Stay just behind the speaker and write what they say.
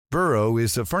Burrow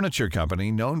is a furniture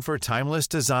company known for timeless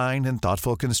design and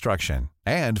thoughtful construction,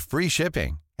 and free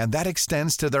shipping, and that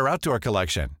extends to their outdoor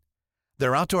collection.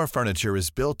 Their outdoor furniture is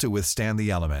built to withstand the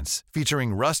elements,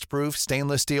 featuring rust-proof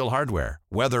stainless steel hardware,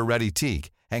 weather-ready teak,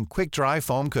 and quick-dry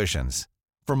foam cushions.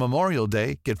 For Memorial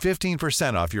Day, get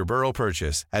 15% off your Burrow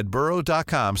purchase at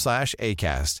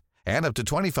burrow.com/ACAST, and up to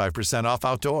 25% off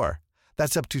outdoor.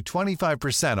 That's up to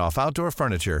 25% off outdoor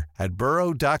furniture at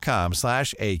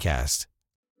burrow.com/ACAST.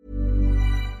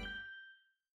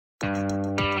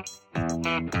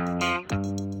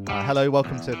 Hello,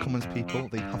 welcome to Commons People,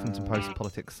 the Huffington Post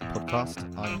politics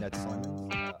podcast. I'm Ned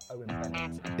Simons. Owen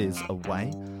Bennett is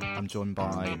away. I'm joined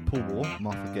by Paul Waugh,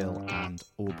 Martha Gill and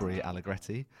Aubrey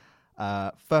Allegretti.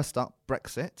 First up,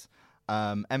 Brexit.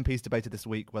 MPs debated this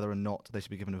week whether or not they should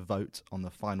be given a vote on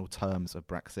the final terms of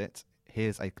Brexit.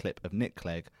 Here's a clip of Nick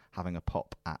Clegg having a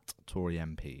pop at Tory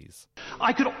MPs.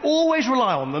 I could always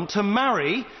rely on them to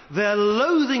marry their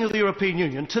loathing of the European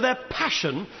Union to their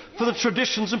passion for the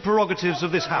traditions and prerogatives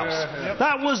of this House.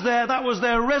 That was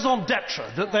their raison d'etre,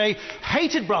 that they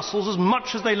hated Brussels as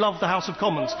much as they loved the House of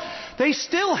Commons. They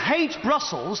still hate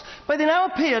Brussels, but they now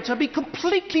appear to be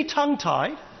completely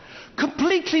tongue-tied,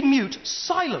 completely mute,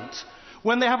 silent,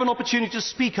 when they have an opportunity to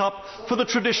speak up for the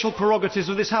traditional prerogatives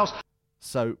of this House.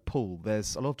 So, Paul,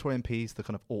 there's a lot of Tory MPs, the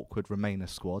kind of awkward Remainer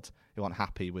squad, who aren't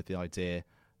happy with the idea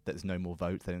that there's no more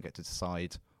vote. They don't get to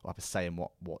decide or have a say in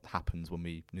what happens when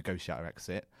we negotiate our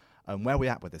exit. Where are we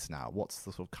at with this now? What's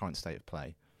the sort of current state of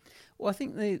play? Well, I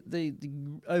think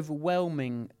the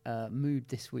overwhelming mood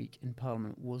this week in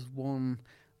Parliament was one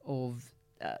of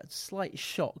slight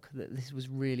shock that this was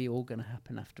really all going to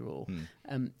happen after all.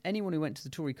 Anyone who went to the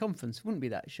Tory conference wouldn't be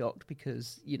that shocked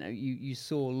because, you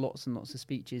saw lots and lots of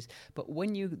speeches. But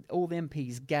when all the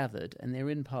MPs gathered and they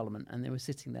were in Parliament and they were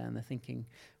sitting there and they're thinking,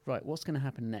 right, what's going to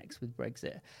happen next with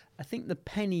Brexit? I think the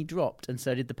penny dropped, and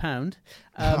so did the pound.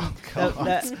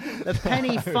 The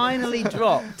penny finally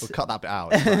dropped. We'll cut that bit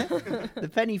out. The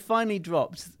penny finally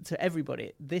dropped to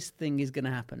everybody. This thing is going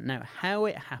to happen. Now, how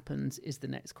it happens is the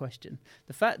next question.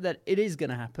 The fact that it is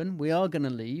going to happen, we are going to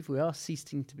leave, we are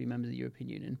ceasing to be members of the European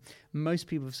Union, most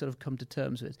people have sort of come to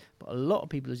terms with. But a lot of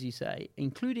people, as you say,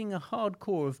 including a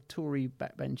hardcore of Tory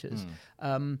backbenchers,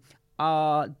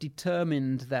 are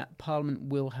determined that Parliament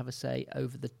will have a say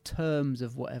over the terms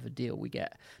of whatever deal we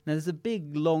get. Now, there's a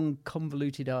big, long,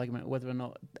 convoluted argument whether or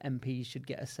not MPs should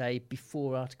get a say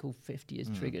before Article 50 is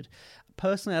triggered.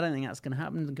 Personally, I don't think that's going to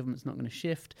happen. The government's not going to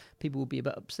shift. People will be a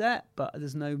bit upset, but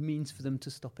there's no means for them to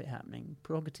stop it happening.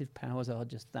 Prerogative powers are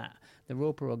just that. The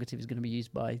royal prerogative is going to be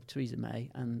used by Theresa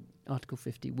May, and Article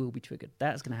 50 will be triggered.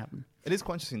 That's going to happen. It is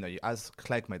quite interesting, though, as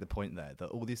Clegg made the point there, that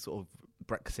all these sort of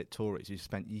Brexit Tories who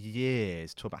spent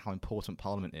years talking about how important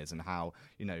Parliament is and how,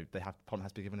 Parliament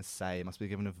has to be given a say, must be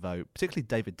given a vote, particularly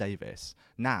David Davis.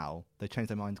 Now, they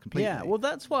changed their mind completely. Yeah, well,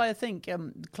 that's why I think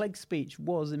Clegg's speech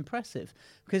was impressive,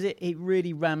 because it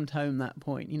really rammed home that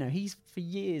point. He's for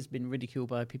years been ridiculed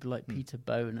by people like Peter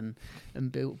Bone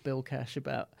and Bill Cash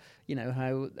about,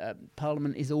 how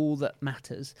Parliament is all that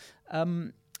matters.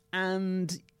 And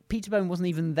Peter Bone wasn't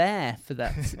even there for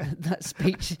that that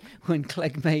speech when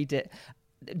Clegg made it.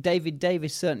 David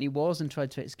Davis certainly was and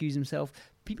tried to excuse himself.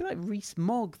 People like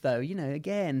Rees-Mogg, though,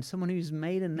 again, someone who's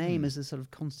made a name as a sort of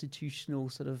constitutional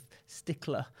sort of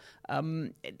stickler.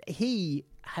 He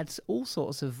had all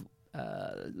sorts of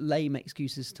lame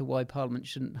excuses to why Parliament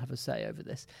shouldn't have a say over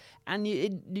this. And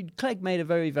Clegg made a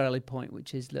very valid point,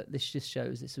 which is, look, this just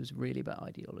shows this was really about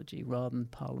ideology rather than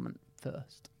Parliament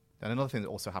first. And another thing that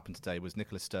also happened today was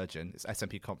Nicola Sturgeon. It's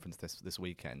SNP conference this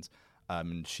weekend.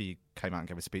 She came out and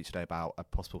gave a speech today about a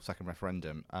possible second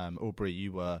referendum. Aubrey,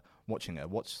 you were watching her.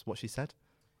 What's what she said?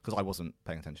 Because I wasn't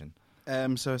paying attention.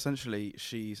 So essentially,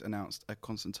 she's announced a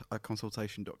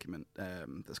consultation document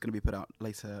that's going to be put out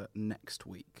later next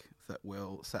week that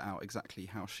will set out exactly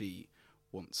how she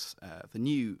wants the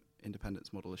new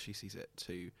independence model, as she sees it,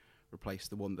 to replace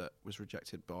the one that was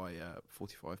rejected by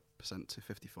 45% to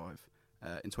 55%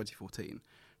 in 2014.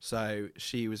 So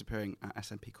she was appearing at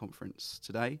SNP conference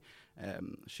today.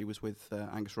 She was with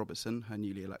Angus Robertson, her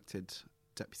newly elected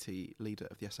deputy leader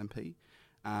of the SNP.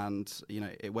 And,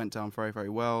 it went down very, very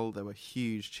well. There were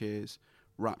huge cheers,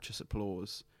 rapturous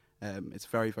applause. It's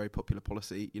very, very popular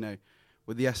policy.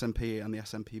 With the SNP and the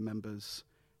SNP members,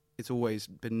 it's always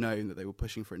been known that they were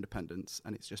pushing for independence,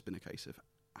 and it's just been a case of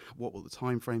what will the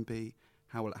time frame be?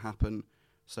 How will it happen?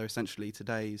 So essentially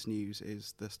today's news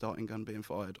is the starting gun being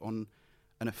fired on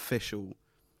an official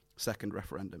second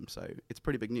referendum. So it's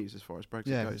pretty big news as far as Brexit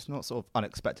goes. Yeah, it's not sort of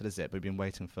unexpected, is it? We've been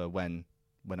waiting for when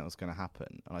it was going to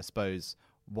happen. And I suppose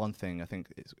one thing I think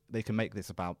is they can make this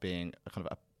about being a kind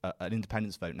of an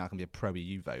independence vote now can be a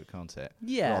pro-EU vote, can't it?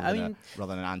 Yeah,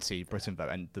 rather than an anti-Britain vote,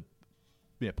 and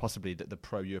possibly the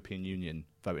pro-European Union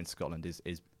vote in Scotland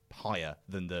is higher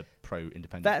than the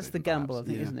pro-independence. That's the movement, gamble, perhaps.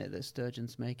 I think, isn't it, that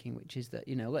Sturgeon's making, which is that,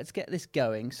 let's get this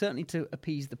going, certainly to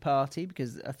appease the party,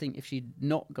 because I think if she'd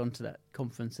not gone to that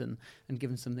conference and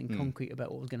given something concrete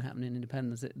about what was going to happen in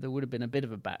independence, there would have been a bit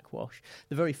of a backwash.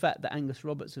 The very fact that Angus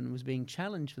Robertson was being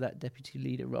challenged for that deputy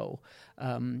leader role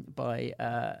by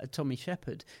Tommy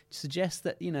Shepherd suggests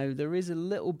that, there is a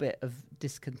little bit of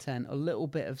discontent, a little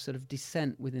bit of sort of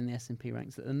dissent within the SNP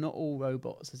ranks, that they're not all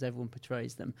robots as everyone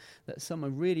portrays them, that some are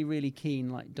really, really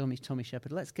keen, like Tommy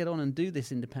Shepherd, let's get on and do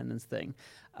this independence thing.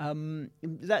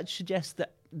 That suggests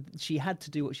that she had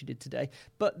to do what she did today,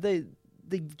 but the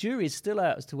jury is still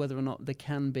out as to whether or not there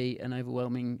can be an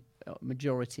overwhelming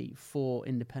majority for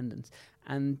independence.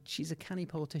 And she's a canny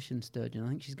politician, Sturgeon. I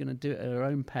think she's going to do it at her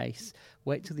own pace.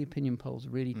 Wait till the opinion polls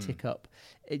really tick up.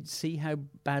 See how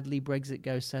badly Brexit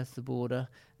goes south of the border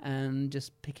and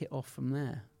just pick it off from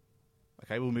there.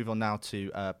 Okay, we'll move on now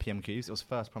to PMQs. It was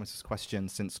first Prime Minister's question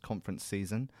since conference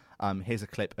season. Here's a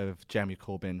clip of Jeremy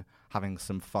Corbyn having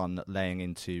some fun laying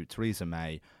into Theresa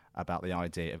May about the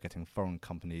idea of getting foreign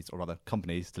companies, or rather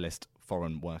companies, to list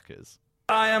foreign workers.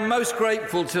 I am most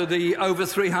grateful to the over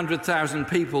 300,000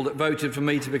 people that voted for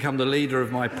me to become the leader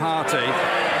of my party.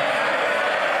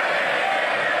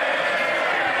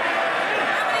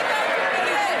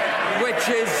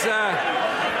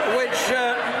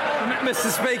 Mr.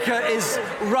 Speaker, is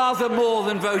rather more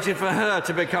than voted for her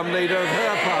to become leader of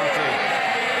her party.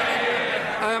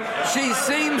 She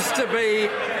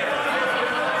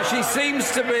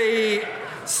seems to be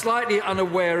slightly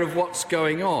unaware of what's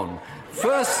going on.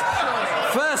 First,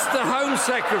 the Home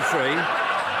Secretary.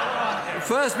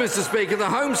 First, Mr. Speaker, the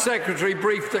Home Secretary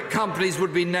briefed that companies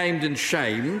would be named and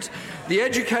shamed. The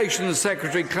Education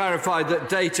Secretary clarified that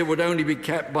data would only be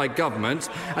kept by government.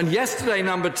 And yesterday,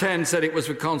 Number 10 said it was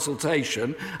for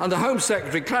consultation. And the Home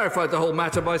Secretary clarified the whole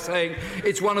matter by saying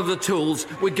it's one of the tools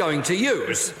we're going to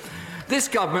use. This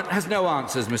government has no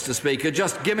answers, Mr. Speaker,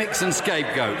 just gimmicks and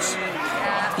scapegoats.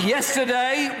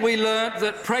 Yesterday, we learnt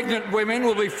that pregnant women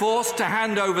will be forced to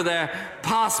hand over their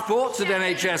passports at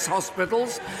NHS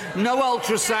hospitals, no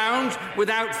ultrasound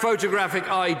without photographic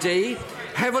ID,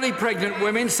 heavily pregnant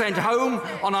women sent home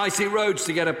on icy roads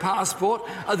to get a passport.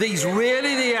 Are these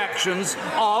really the actions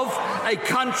of a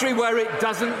country where it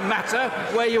doesn't matter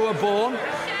where you were born?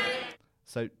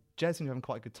 So Jez seems to be having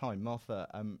quite a good time. Martha,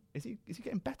 is he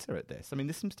getting better at this? I mean,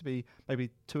 this seems to be maybe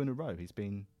 2 in a row. He's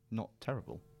been not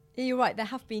terrible. You're right. There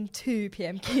have been 2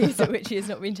 PMQs at which he has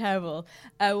not been terrible.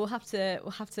 We'll have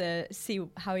to see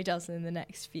how he does in the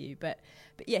next few. But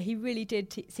yeah, he really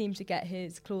did seem to get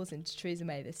his claws into Theresa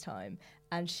May this time,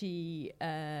 and she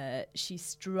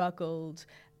struggled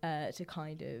to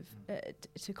kind of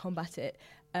to combat it.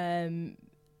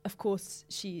 Of course,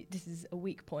 this is a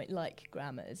weak point, like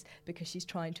Grammar's, because she's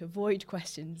trying to avoid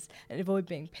questions and avoid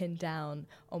being pinned down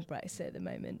on Brexit at the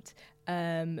moment.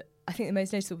 I think the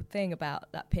most noticeable thing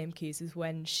about that PMQs is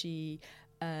when she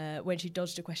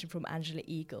dodged a question from Angela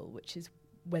Eagle, which is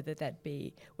whether there'd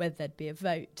be a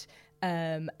vote,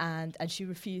 and she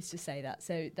refused to say that.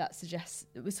 So that suggests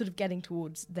that we're sort of getting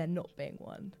towards there not being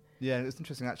one. Yeah, it's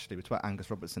interesting actually. With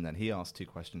Angus Robertson, then he asked 2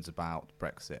 questions about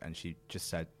Brexit, and she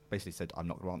just basically said, "I'm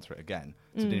not going to answer it again."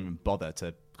 So didn't even bother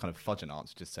to kind of fudge an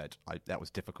answer. Just said, "That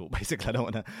was difficult." Basically, I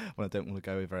don't want to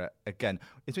go over it again.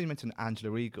 It's when you mentioned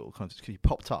Angela Eagle, kind of she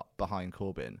popped up behind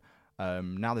Corbyn.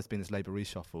 Now there's been this Labour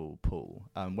reshuffle, Paul.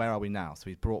 Where are we now?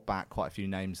 So he's brought back quite a few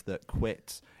names that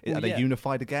quit. Are they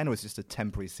unified again, or is it just a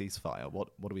temporary ceasefire? What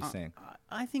are we seeing?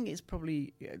 I think it's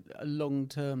probably a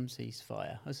long-term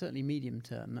ceasefire, or certainly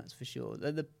medium-term, that's for sure.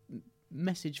 The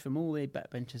message from all the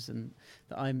backbenchers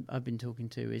that I've been talking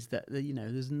to is that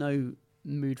there's no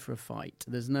mood for a fight.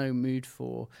 There's no mood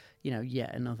for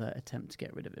yet another attempt to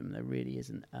get rid of him. There really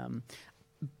isn't.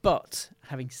 But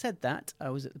having said that,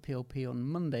 I was at the PLP on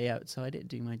Monday outside it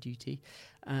doing my duty,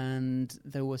 and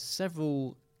there were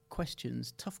several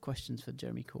tough questions for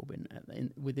Jeremy Corbyn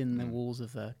within the walls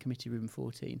of Committee Room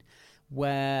 14,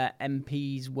 where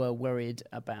MPs were worried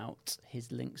about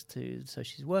his links to the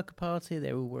Socialist Worker Party.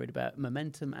 They were worried about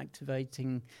Momentum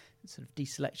activating sort of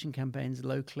deselection campaigns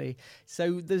locally.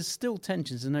 So there's still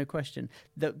tensions, there's no question.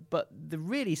 But the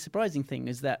really surprising thing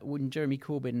is that when Jeremy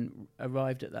Corbyn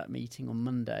arrived at that meeting on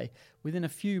Monday, within a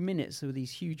few minutes there were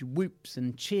these huge whoops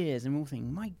and cheers, and we're all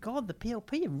thinking, my God, the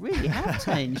PLP really have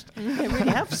changed. They really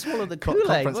have swallowed the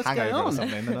Kool-Aid. What's going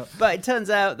on? But it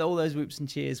turns out that all those whoops and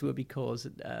cheers were because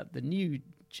the new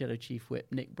Shadow Chief Whip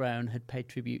Nick Brown had paid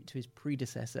tribute to his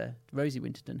predecessor, Rosie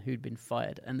Winterton, who'd been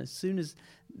fired. And as soon as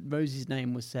Rosie's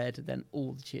name was said, then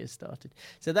all the cheers started.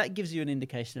 So that gives you an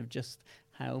indication of just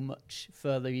how much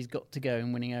further he's got to go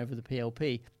in winning over the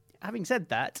PLP. Having said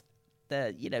that,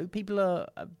 people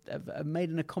have made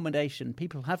an accommodation.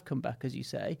 People have come back, as you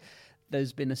say.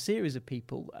 There's been a series of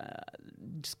people.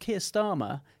 Keir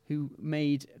Starmer, who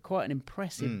made quite an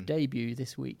impressive debut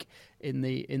this week in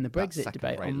the Brexit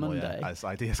debate on Monday. As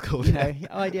IDS called him.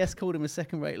 IDS called him a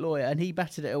second-rate lawyer, and he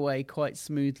batted it away quite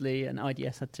smoothly, and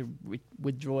IDS had to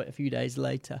withdraw it a few days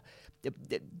later.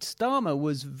 Starmer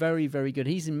was very, very good.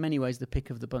 He's in many ways the pick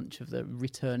of the bunch of the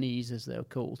returnees, as they're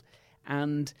called.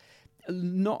 And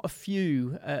not a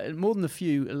few, more than a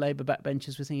few Labour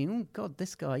backbenchers were thinking, oh, God,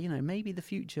 this guy, maybe the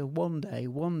future, one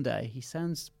day. He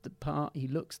sounds the part, he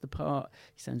looks the part,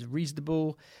 he sounds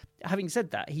reasonable. Having said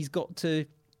that, he's got to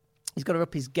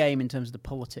up his game in terms of the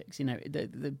politics.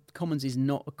 The Commons is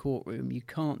not a courtroom. You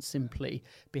can't simply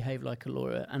behave like a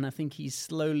lawyer. And I think he's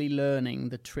slowly learning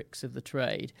the tricks of the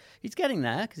trade. He's getting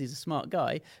there because he's a smart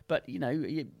guy. But,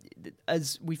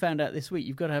 as we found out this week,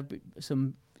 you've got to have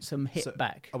some hit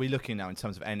back. Are we looking now in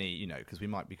terms of any, because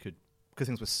because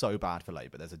things were so bad for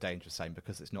Labour, there's a danger of saying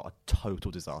because it's not a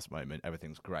total disaster moment,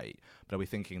 everything's great. But are we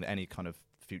thinking that any kind of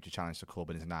future challenge to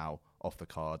Corbyn is now off the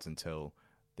cards until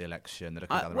the election?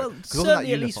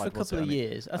 Certainly at least for a couple of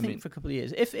years. I think for a couple of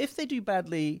years. If they do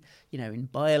badly, in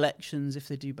by-elections, if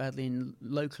they do badly in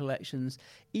local elections,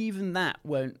 even that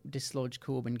won't dislodge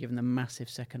Corbyn, given the massive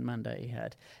second mandate he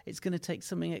had. It's going to take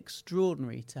something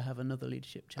extraordinary to have another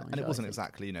leadership challenge. And it wasn't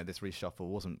exactly, this reshuffle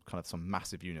wasn't kind of some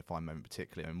massive unifying moment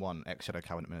particularly. I mean, one ex-Shadow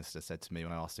Cabinet Minister said to me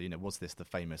when I asked her, was this the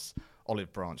famous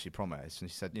olive branch he promised? And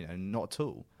she said, not at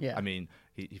all. Yeah. I mean,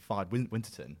 he fired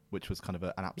Winterton, which was kind of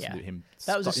an absolute him.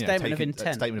 That was a statement of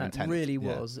intent. That really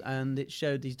was, and it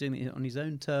showed he's doing it on his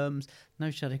own terms.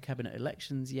 No shadow cabinet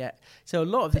elections yet, so a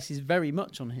lot of this is very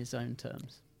much on his own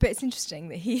terms. But it's interesting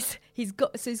that he's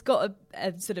got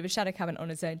a sort of a shadow cabinet on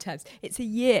his own terms. It's a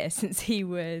year since he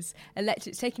was elected.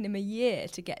 It's taken him a year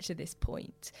to get to this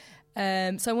point.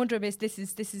 So I wonder if this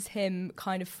is him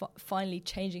kind of finally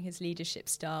changing his leadership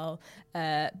style,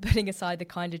 putting aside the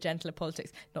kind of gentler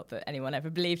politics. Not that anyone ever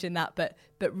believed in that, but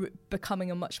becoming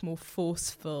a much more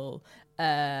forceful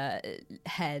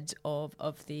head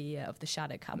of the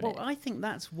shadow cabinet. Well, I think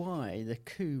that's why the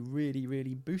coup really,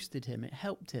 really boosted him. It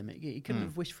helped him. He couldn't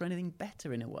have wished for anything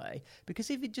better in a way, because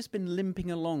if he'd just been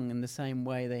limping along in the same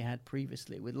way they had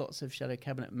previously, with lots of shadow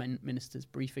cabinet ministers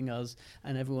briefing us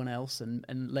and everyone else, and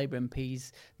Labour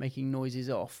MPs making noises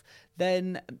off,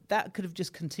 then that could have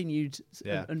just continued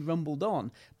and rumbled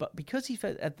on. But because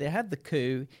they had the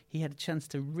coup, he had a chance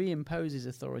to reimpose his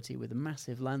authority with a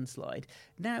massive landslide.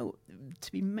 Now,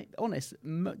 to be honest,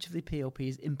 much of the PLP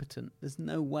is impotent. There's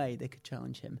no way they could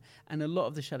challenge him. And a lot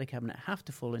of the shadow cabinet have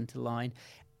to fall into line.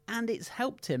 And it's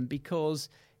helped him because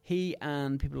he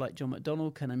and people like John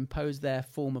McDonnell can impose their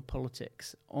form of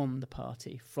politics on the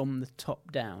party from the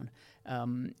top down.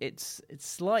 It's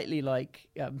slightly like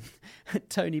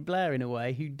Tony Blair in a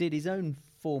way, who did his own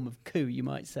form of coup, you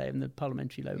might say, in the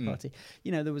Parliamentary Labour Party.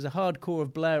 There was a hardcore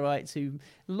of Blairites who,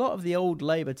 a lot of the old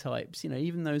Labour types,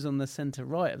 even those on the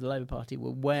centre-right of the Labour Party,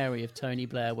 were wary of Tony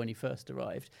Blair when he first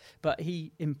arrived. But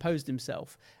he imposed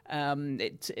himself.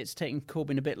 It's taken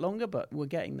Corbyn a bit longer, but we're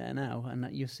getting there now, and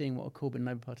you're seeing what a Corbyn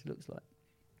Labour Party looks like.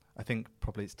 I think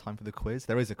probably it's time for the quiz.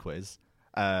 There is a quiz.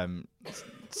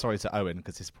 Sorry to Owen,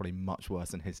 because this is probably much worse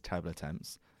than his terrible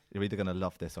attempts. You're either going to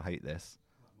love this or hate this.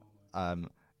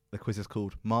 The quiz is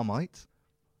called Marmite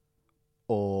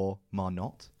or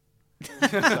Marnot.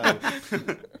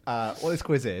 What this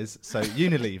quiz is, so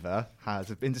Unilever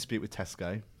has in dispute with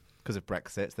Tesco because of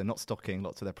Brexit. They're not stocking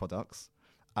lots of their products.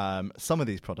 Some of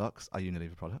these products are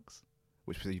Unilever products,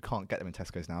 which you can't get them in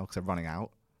Tesco's now because they're running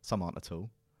out. Some aren't at all.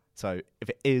 So if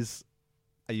it is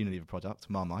a Unilever product,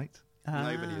 Marmite.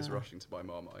 Nobody is rushing to buy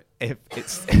Marmite. If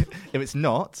it's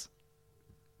not,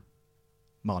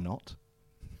 Marnot.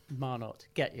 Marnot,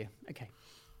 get you. Okay.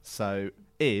 So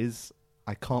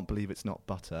I can't believe it's not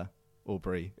butter or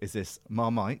brie. Is this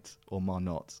Marmite or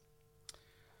Marnot?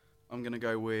 I'm going to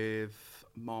go with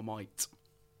Marmite.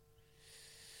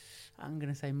 I'm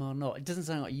going to say Marnot. It doesn't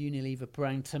sound like a Unilever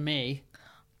brand to me.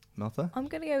 Martha? I'm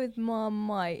going to go with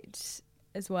Marmite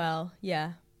as well,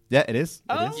 yeah. Yeah, it is.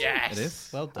 Yes! It is.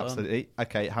 Well done. Absolutely.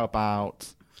 Okay, how about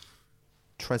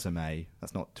Tresemme?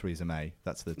 That's not Theresa May.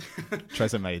 That's the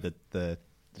Tresemme, the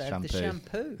shampoo. The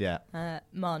shampoo. Yeah.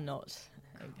 Marnot.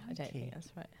 I don't think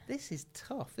that's right. This is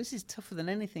tough. This is tougher than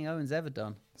anything Owen's ever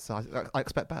done. So I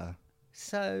expect better.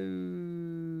 So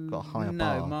Got a higher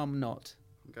no, bar. Marnot.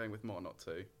 I'm going with Marnot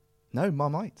too. No,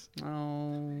 Marmite.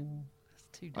 Oh, that's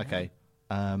too damn. Okay.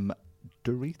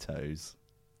 Doritos.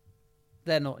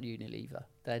 They're not Unilever.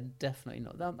 They're definitely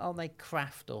not. Aren't they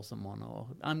Kraft or someone? Or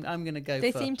I'm going to go.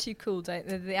 They for, seem too cool, don't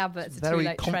they? The adverts are Very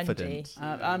too confident. trendy.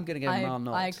 I'm going to go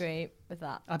Marmite. I agree with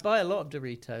that. I buy a lot of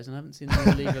Doritos, and I haven't seen the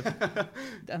Unilever.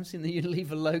 I haven't seen the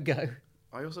Unilever logo.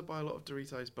 I also buy a lot of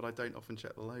Doritos, but I don't often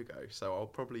check the logo, so I'll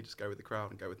probably just go with the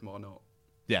crowd and go with Marmite.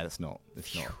 Yeah, it's not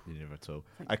Unilever at all.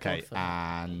 Thank Okay, God for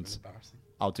that. and Embarrassing.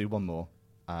 I'll do one more.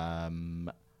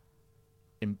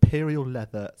 Imperial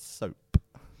leather soap.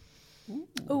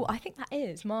 Oh, I think that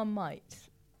is Marmite.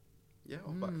 Yeah,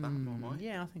 I'll back that Marmite.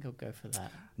 Yeah, I think I'll go for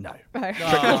that. No.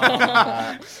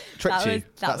 Ah. Tricked you.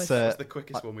 That That's the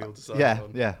quickest one we all decided Yeah,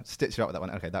 on. yeah. Stitched you out with that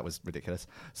one. Okay, that was ridiculous.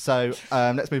 So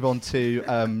let's move on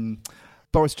to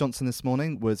Boris Johnson this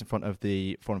morning was in front of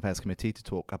the Foreign Affairs Committee to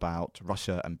talk about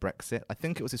Russia and Brexit. I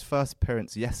think it was his first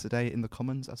appearance yesterday in the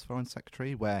Commons as Foreign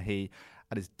Secretary, where he,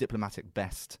 at his diplomatic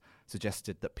best,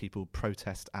 suggested that people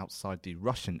protest outside the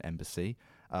Russian embassy.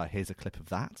 Here's a clip of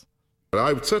that.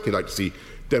 I would certainly like to see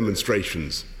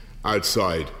demonstrations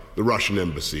outside the Russian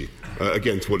embassy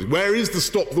against what. Where is the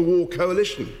Stop the War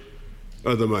coalition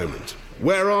at the moment?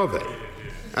 Where are they?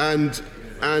 And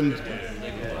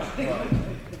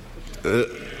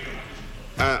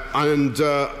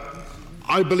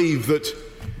I believe that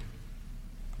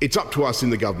it's up to us in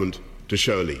the government to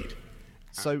show a lead.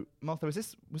 So, Martha, was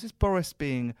this Boris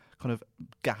being kind of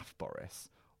gaff Boris?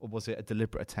 Or was it a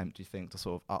deliberate attempt, do you think, to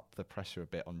sort of up the pressure a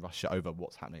bit on Russia over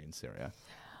what's happening in Syria?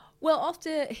 Well,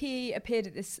 after he appeared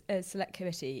at this select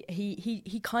committee,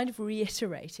 he kind of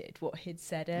reiterated what he'd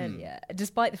said earlier,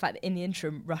 despite the fact that in the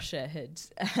interim Russia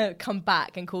had come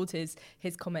back and called his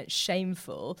comments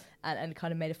shameful and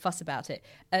kind of made a fuss about it.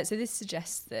 So this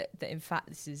suggests that in fact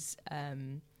this is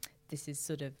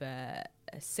sort of a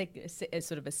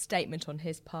sort of a statement on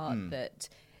his part that,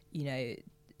 you know,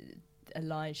 a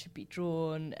line should be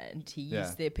drawn, and he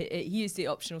used the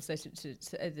option also to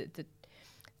the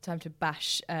time to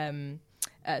bash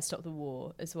Stop the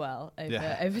War as well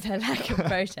over their lack of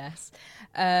protest.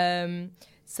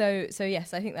 So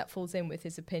yes, I think that falls in with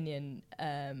his opinion,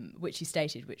 which he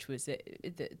stated, which was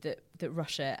that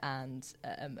Russia and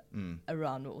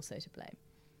Iran were also to blame.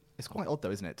 It's quite odd, though,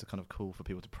 isn't it, to kind of call for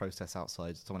people to protest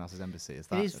outside someone else's embassy? It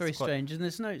is very strange, and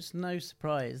there's no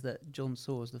surprise that John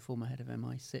Soares, the former head of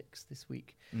MI6 this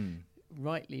week,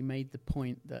 rightly made the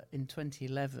point that in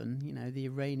 2011, you know, the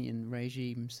Iranian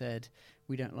regime said,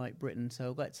 we don't like Britain,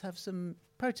 so let's have some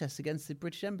protests against the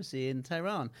British embassy in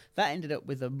Tehran. That ended up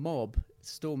with a mob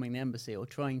storming the embassy, or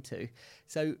trying to.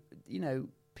 So, you know,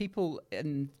 people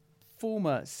in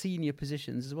former senior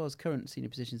positions as well as current senior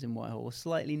positions in Whitehall are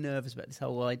slightly nervous about this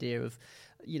whole idea of,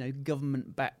 you know,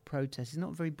 government-backed protests. It's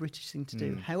not a very British thing to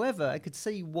do. However, I could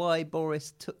see why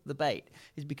Boris took the bait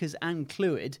is because Anne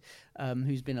Clwyd,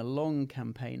 who's been a long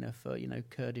campaigner for, you know,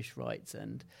 Kurdish rights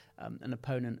and an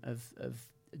opponent of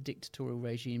dictatorial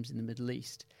regimes in the Middle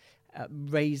East,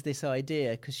 raised this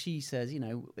idea because she says, you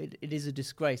know, it is a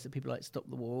disgrace that people like Stop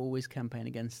the War always campaign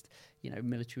against, you know,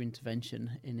 military intervention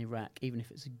in Iraq, even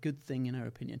if it's a good thing in her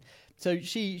opinion. So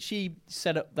she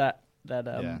set up that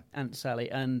Aunt Sally,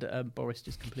 and Boris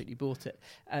just completely bought it.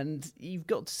 And you've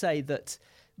got to say that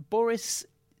Boris,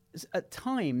 at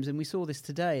times, and we saw this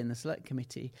today in the Select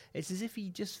Committee, it's as if he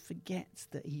just forgets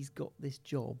that he's got this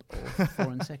job of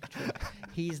Foreign Secretary.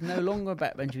 He's no longer a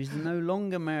backbencher. He's no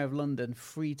longer Mayor of London,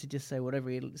 free to just say whatever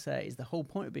he says. The whole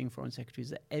point of being Foreign Secretary is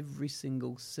that every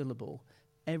single syllable,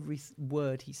 every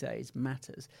word he says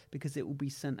matters, because it will be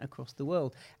sent across the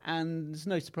world. And it's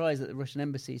no surprise that the Russian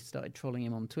embassy started trolling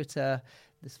him on Twitter.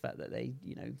 This fact that they,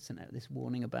 you know, sent out this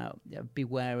warning about, you know,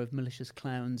 beware of malicious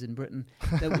clowns in Britain.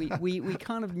 That we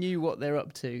kind of knew what they're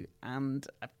up to, and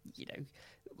you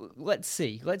know, let's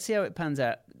see how it pans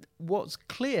out. What's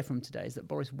clear from today is that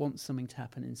Boris wants something to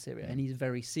happen in Syria, and he's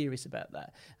very serious about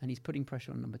that. And he's putting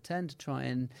pressure on Number 10 to try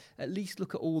and at least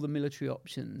look at all the military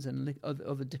options and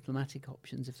other diplomatic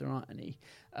options if there aren't any.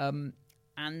 And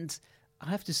I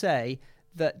have to say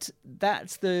that's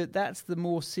the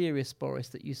more serious Boris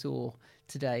that you saw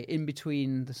today, in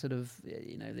between the sort of,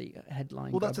 you know, the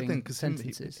headline. Well, that's the thing, because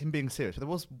sentences. him being serious. There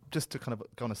was, just to kind of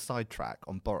go on a sidetrack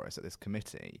on Boris at this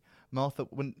committee, Martha,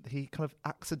 when he kind of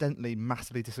accidentally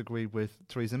massively disagreed with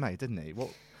Theresa May, didn't he?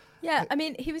 Yeah, I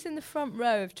mean, he was in the front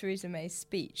row of Theresa May's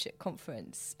speech at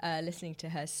conference, listening to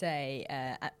her say,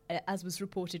 as was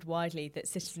reported widely, that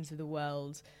citizens of the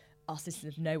world our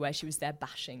citizens of nowhere. She was there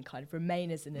bashing kind of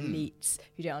Remainers and elites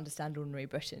who don't understand ordinary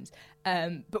Britons.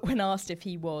 But when asked if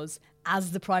he was,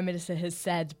 as the Prime Minister has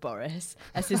said, Boris,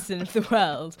 a citizen of the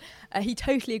world, he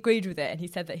totally agreed with it, and he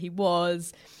said that he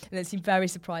was, and then seemed very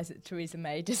surprised that Theresa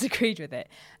May disagreed with it.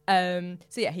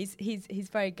 So yeah, he's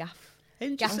very gaff.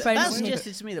 That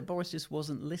suggested to me that Boris just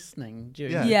wasn't listening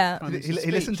during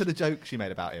He listened to the joke she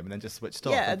made about him and then just switched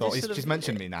off and thought, she's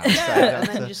mentioned me now. And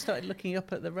then just started looking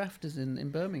up at the rafters in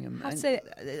Birmingham.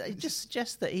 It just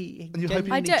suggests that he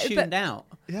genuinely tuned out.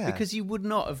 Yeah. Because you would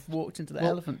not have walked into the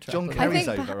elephant trap. John Kerry's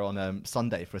over on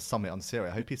Sunday for a summit on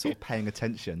Syria. I hope he's sort of paying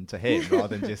attention to him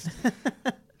rather than just...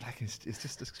 it's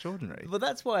just extraordinary. Well,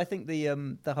 that's why I think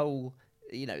the whole...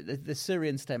 the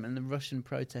Syrian statement and the Russian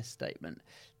protest statement...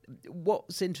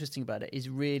 What's interesting about it is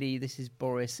really this is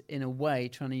Boris, in a way,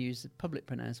 trying to use the public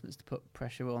pronouncements to put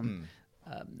pressure on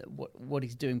what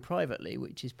he's doing privately,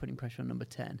 which is putting pressure on Number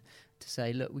 10 to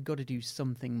say, look, we've got to do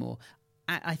something more.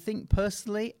 I think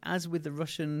personally, as with the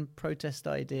Russian protest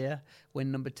idea,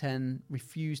 when Number 10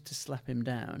 refused to slap him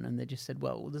down and they just said,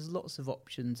 well, there's lots of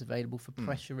options available for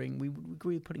pressuring. We would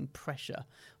agree with putting pressure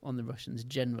on the Russians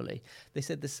generally. They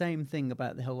said the same thing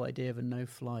about the whole idea of a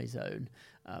no-fly zone,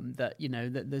 that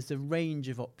there's a range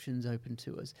of options open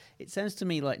to us. It sounds to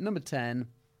me like Number 10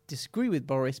 disagree with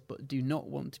Boris but do not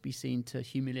want to be seen to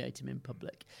humiliate him in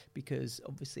public, because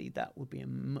obviously that would be a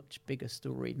much bigger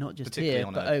story, not just here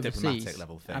but overseas. Diplomatic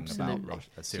level thing about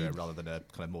Syria rather than a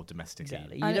kind of more domestic.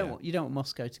 Exactly. You don't want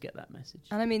Moscow to get that message.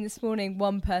 And I mean, this morning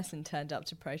one person turned up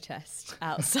to protest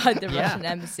outside the Russian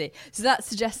embassy, so that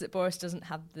suggests that Boris doesn't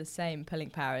have the same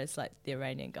pulling power as like the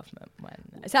Iranian government.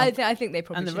 I think they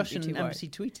probably and the Russian embassy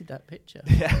tweeted that picture.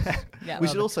 We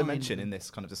should also mention in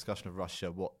this kind of discussion of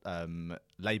Russia what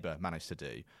Labour managed to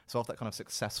do. So after that kind of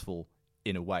successful,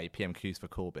 in a way, PMQs for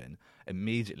Corbyn,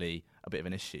 immediately a bit of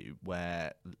an issue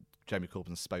where Jeremy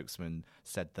Corbyn's spokesman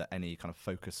said that any kind of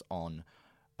focus on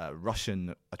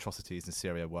Russian atrocities in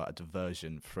Syria were a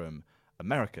diversion from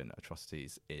American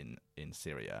atrocities in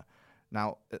Syria.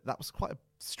 Now, that was quite a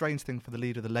strange thing for the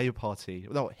leader of the Labour Party,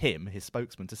 well, not him, his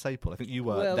spokesman, to say, Paul. I think you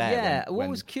were there. Yeah, what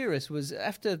was curious was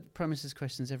after Prime Minister's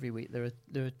questions every week, there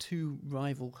are two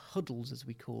rival huddles, as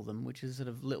we call them, which is sort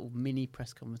of little mini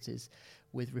press conferences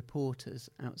with reporters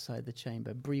outside the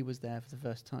chamber. Bree was there for the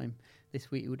first time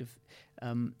this week. You would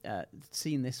have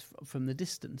seen this from the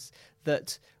distance.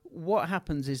 That what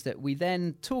happens is that we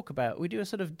then we do a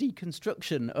sort of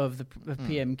deconstruction of the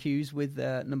PMQs with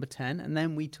Number 10, and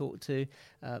then we talk to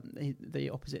the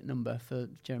opposite number for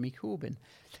Jeremy Corbyn.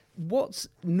 What's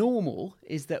normal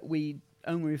is that we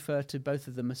only refer to both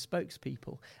of them as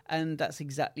spokespeople, and that's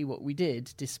exactly what we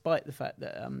did, despite the fact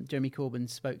that Jeremy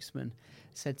Corbyn's spokesman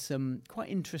said some quite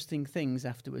interesting things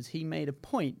afterwards. He made a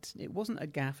point. It wasn't a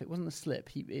gaffe, it wasn't a slip.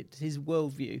 It's his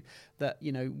worldview that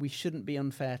we shouldn't be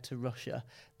unfair to Russia,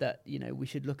 that we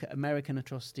should look at American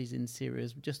atrocities in Syria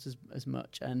just as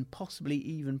much, and possibly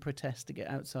even protest to get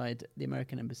outside the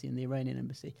American embassy and the Iranian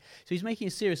embassy. So he's making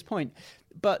a serious point,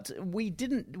 but we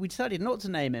decided not to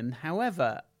name him.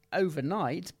 However,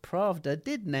 overnight, Pravda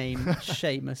did name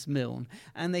Seamus Milne,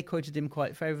 and they quoted him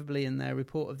quite favourably in their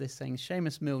report of this, saying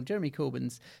Seamus Milne, Jeremy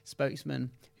Corbyn's spokesman,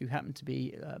 who happened to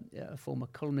be a former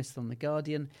columnist on The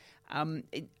Guardian,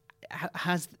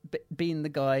 has been the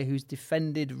guy who's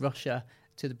defended Russia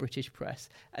to the British press.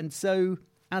 And so,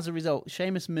 as a result,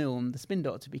 Seamus Milne, the spin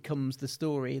doctor, becomes the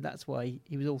story. That's why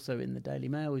he was also in the Daily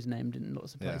Mail. He's named in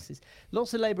lots of places.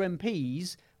 Lots of Labour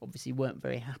MPs obviously weren't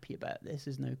very happy about this,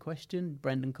 there's no question.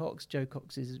 Brendan Cox, Joe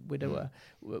Cox's widower,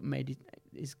 made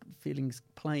his feelings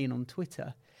plain on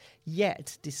Twitter.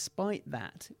 Yet, despite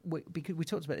that, because we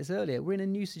talked about this earlier, we're in a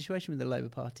new situation with the Labour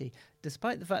Party.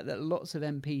 Despite the fact that lots of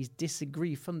MPs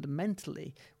disagree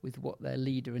fundamentally with what their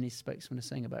leader and his spokesman are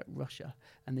saying about Russia,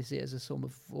 and they see it as a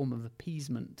form of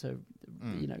appeasement to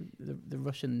the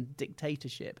Russian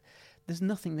dictatorship, there's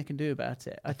nothing they can do about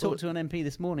it. I talked to an MP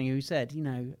this morning who said,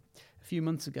 a few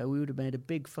months ago we would have made a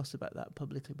big fuss about that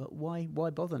publicly, but why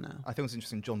bother now? I think it's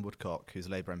interesting, John Woodcock, who's a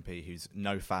Labour MP, who's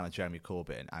no fan of Jeremy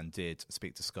Corbyn and did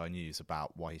speak to Sky News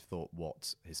about why he thought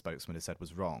what his spokesman had said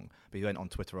was wrong, but he went on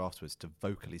Twitter afterwards to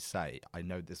vocally say, I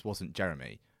know this wasn't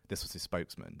Jeremy, this was his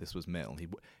spokesman, this was Milne.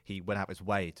 He went out of his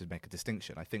way to make a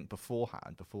distinction. I think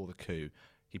beforehand, before the coup,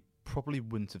 he probably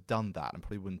wouldn't have done that and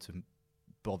probably wouldn't have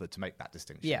bothered to make that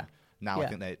distinction. Yeah. Now I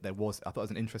think I thought it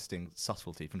was an interesting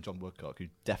subtlety from John Woodcock, who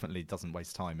definitely doesn't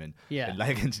waste time in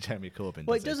laying into Jeremy Corbyn.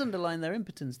 Well, it does underline their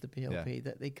impotence, the PLP,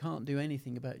 that they can't do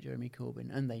anything about Jeremy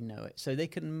Corbyn, and they know it. So they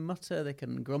can mutter, they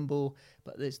can grumble,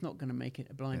 but it's not going to make it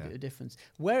a blind bit of difference.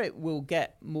 Where it will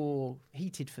get more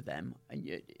heated for them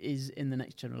is in the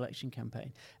next general election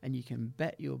campaign, and you can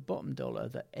bet your bottom dollar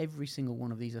that every single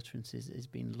one of these utterances is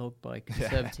being logged by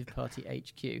Conservative Party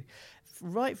HQ.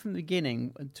 Right from the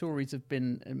beginning, Tories have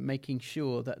been making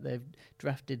sure that they've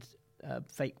drafted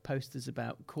fake posters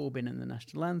about Corbyn and the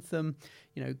national anthem,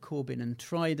 Corbyn and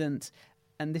Trident.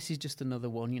 And this is just another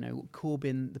one,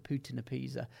 Corbyn, the Putin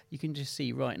appeaser. You can just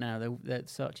see right now they're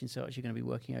Saatchi and Saatchi are going to be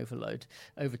working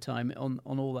overtime on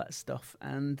all that stuff.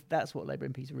 And that's what Labour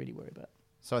MPs are really worried about.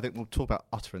 So I think we'll talk about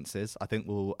utterances. I think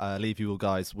we'll leave you all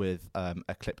guys with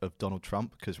a clip of Donald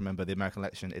Trump, because remember, the American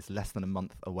election is less than a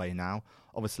month away now.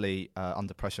 Obviously,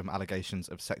 under pressure from allegations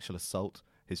of sexual assault,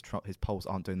 his polls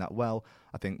aren't doing that well.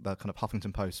 I think the kind of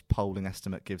Huffington Post polling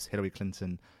estimate gives Hillary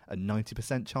Clinton a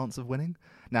 90% chance of winning.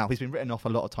 Now, he's been written off a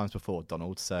lot of times before,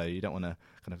 Donald, so you don't want to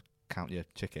kind of count your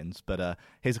chickens. But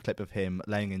here's a clip of him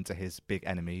laying into his big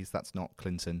enemies. That's not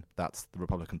Clinton, that's the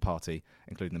Republican Party,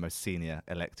 including the most senior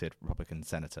elected Republican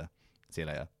senator. See you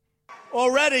later.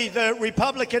 Already, the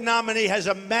Republican nominee has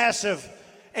a massive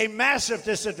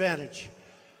disadvantage.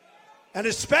 And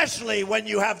especially when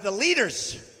you have the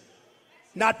leaders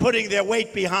not putting their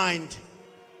weight behind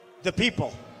the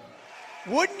people.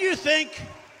 Wouldn't you think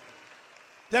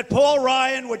that Paul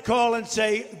Ryan would call and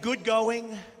say, good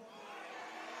going,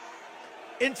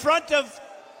 in front of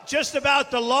just about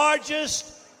the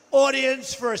largest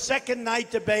audience for a second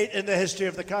night debate in the history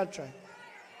of the country?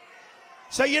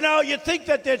 So, you'd think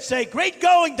that they'd say, great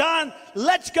going, Don,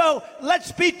 let's go,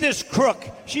 let's beat this crook.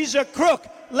 She's a crook,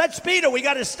 let's beat her, we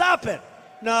got to stop it.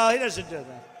 No, he doesn't do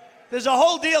that. There's a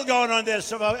whole deal going on there.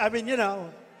 So, there's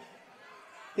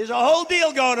a whole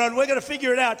deal going on. We're going to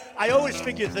figure it out. I always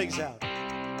figure things out.